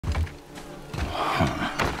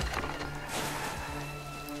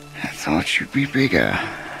thought you'd be bigger.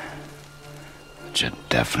 But you're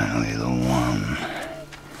definitely the one.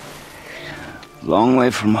 Long way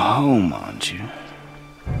from home, aren't you?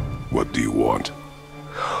 What do you want?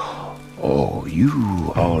 Oh,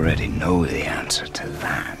 you already know the answer to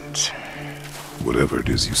that. Whatever it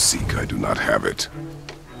is you seek, I do not have it.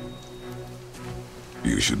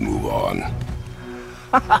 You should move on.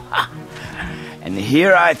 And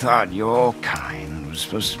here I thought your kind was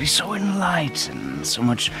supposed to be so enlightened, so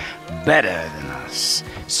much better than us,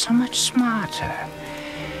 so much smarter.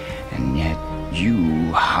 And yet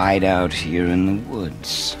you hide out here in the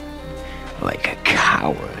woods, like a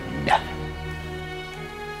coward.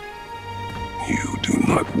 You do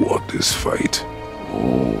not want this fight.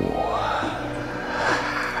 Oh,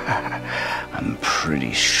 I'm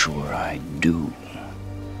pretty sure I do.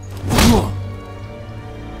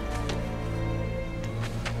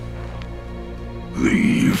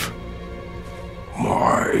 Leave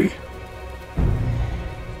my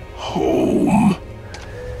home.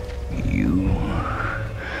 You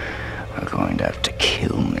are going to have to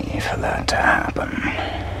kill me for that to happen.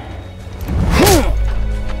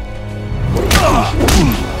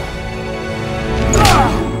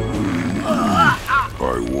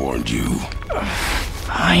 I warned you.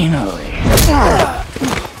 Finally.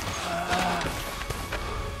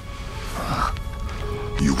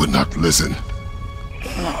 You would not listen.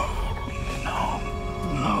 No.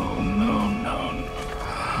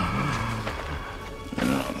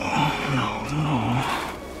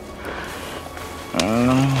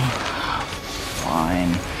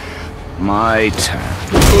 Fine. My turn.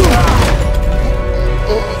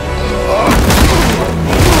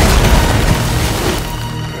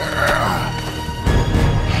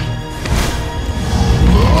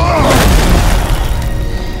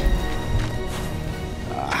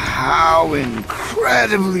 How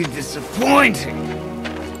incredibly disappointing.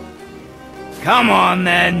 Come on,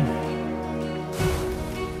 then.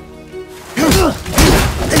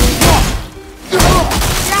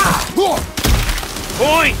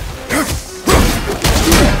 Point!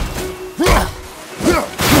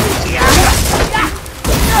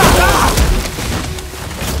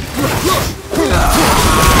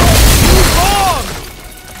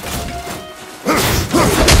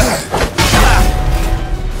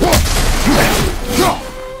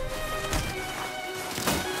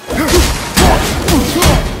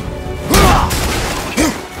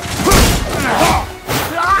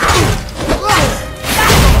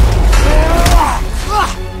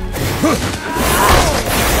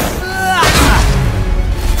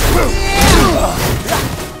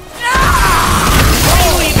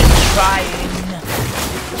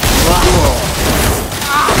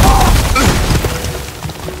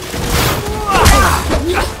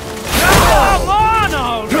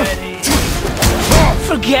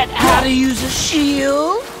 Forget how to use a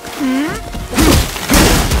shield?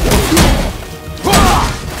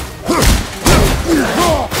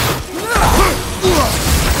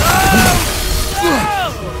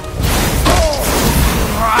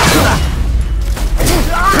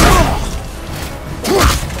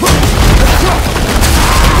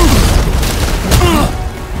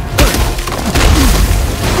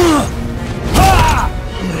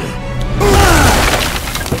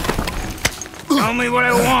 Tell me what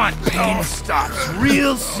I want. Pain stops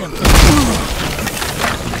real simple.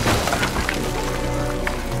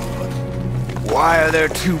 Why are there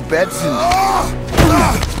two beds in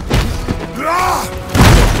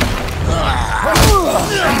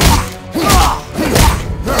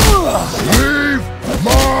Leave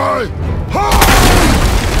my home!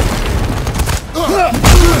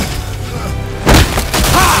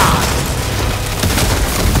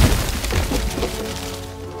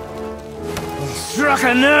 Struck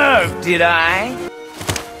a nerve, did I?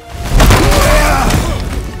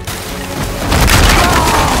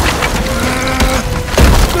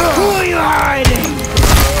 Who are you hiding?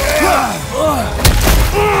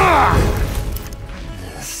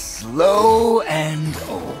 Slow and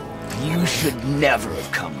old. You should never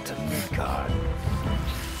have come to Midgard.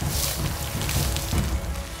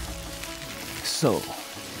 So,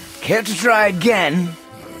 care to try again?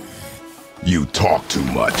 You talk too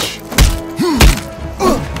much.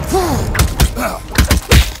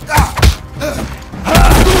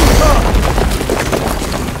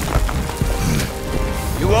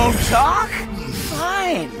 You won't talk?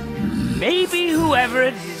 Fine. Maybe whoever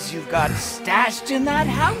it is you've got stashed in that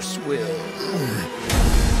house will.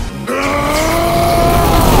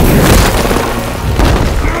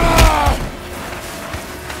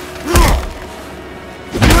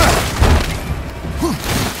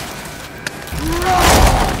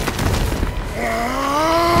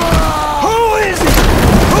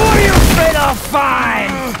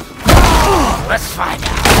 fine! Let's find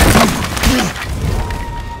out.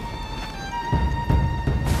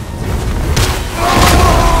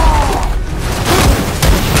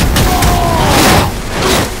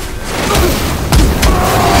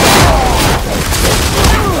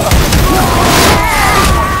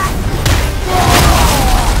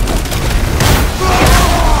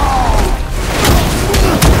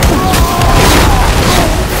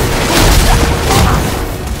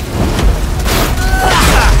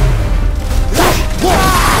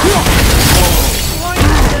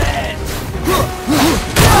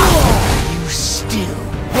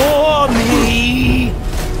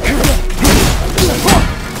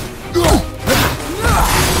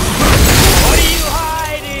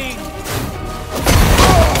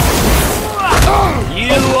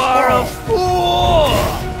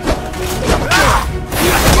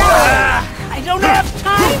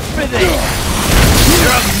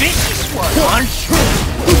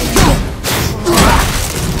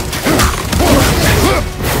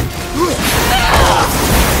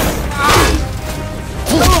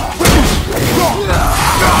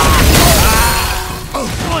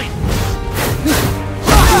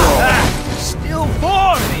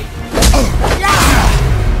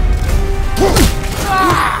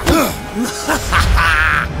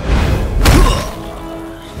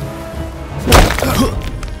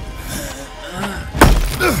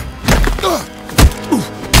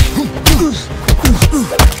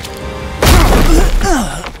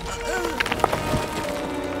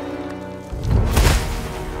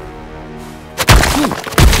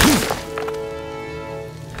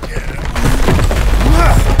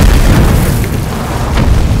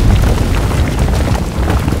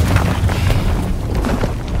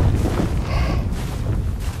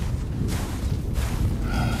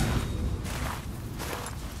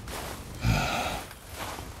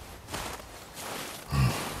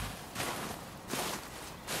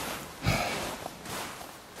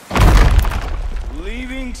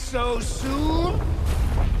 So soon?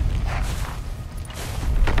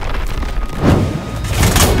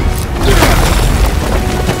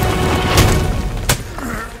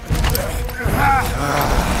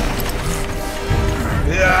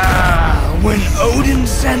 When Odin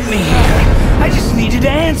sent me here, I just needed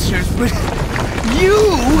answers, but you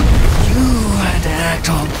had to act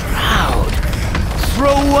all proud.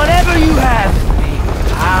 Throw whatever you have at me.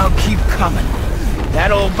 I'll keep coming.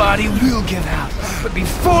 That old body will give out. But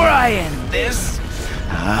before I end this,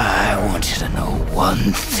 I want you to know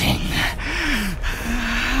one thing.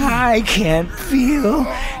 I can't feel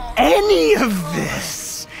any of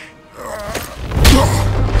this.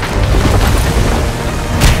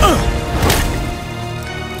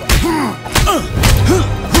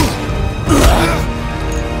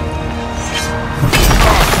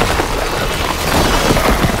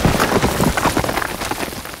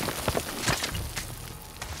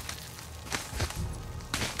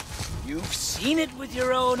 You've seen it with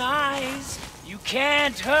your own eyes. You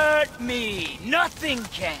can't hurt me. Nothing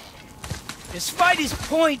can. This fight is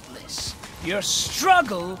pointless. Your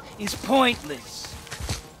struggle is pointless.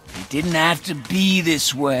 It didn't have to be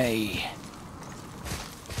this way.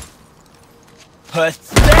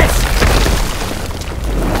 Pathetic!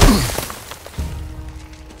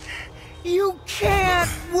 You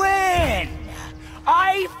can't win!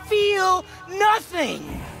 I feel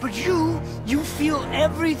nothing! But you feel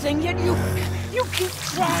everything, yet you keep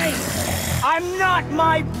trying. I'm not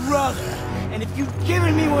my brother, and if you'd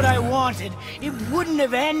given me what I wanted, it wouldn't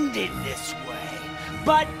have ended this way.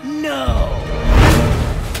 But no!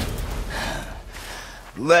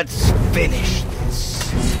 Let's finish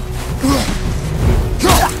this.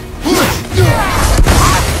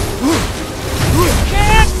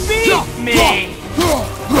 Can't beat me!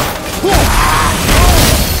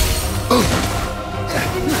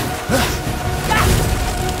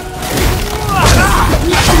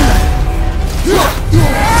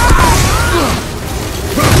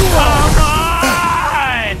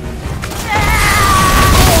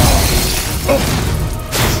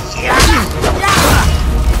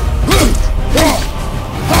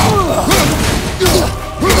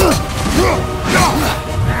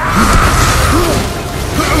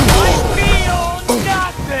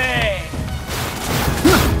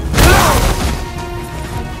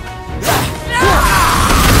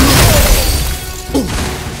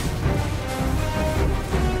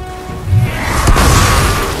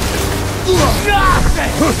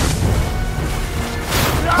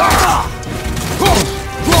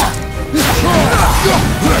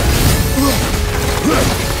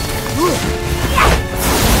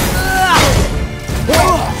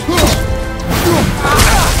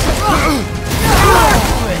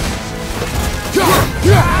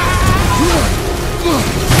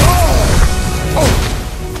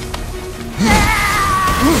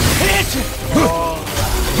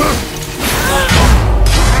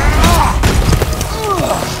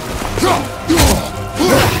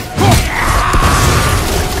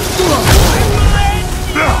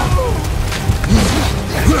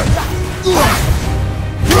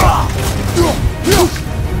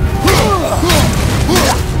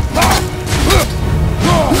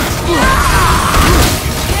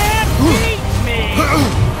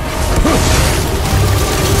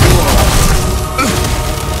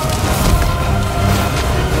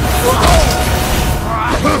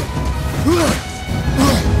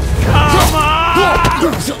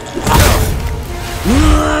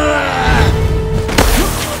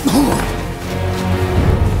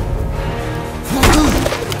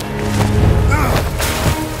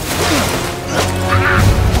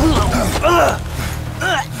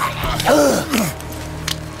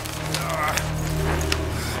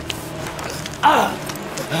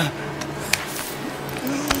 I'd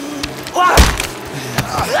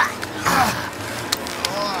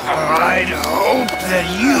hope that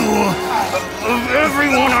you, of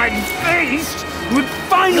everyone I'd faced, would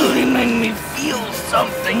finally make me feel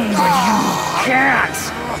something, but you can't.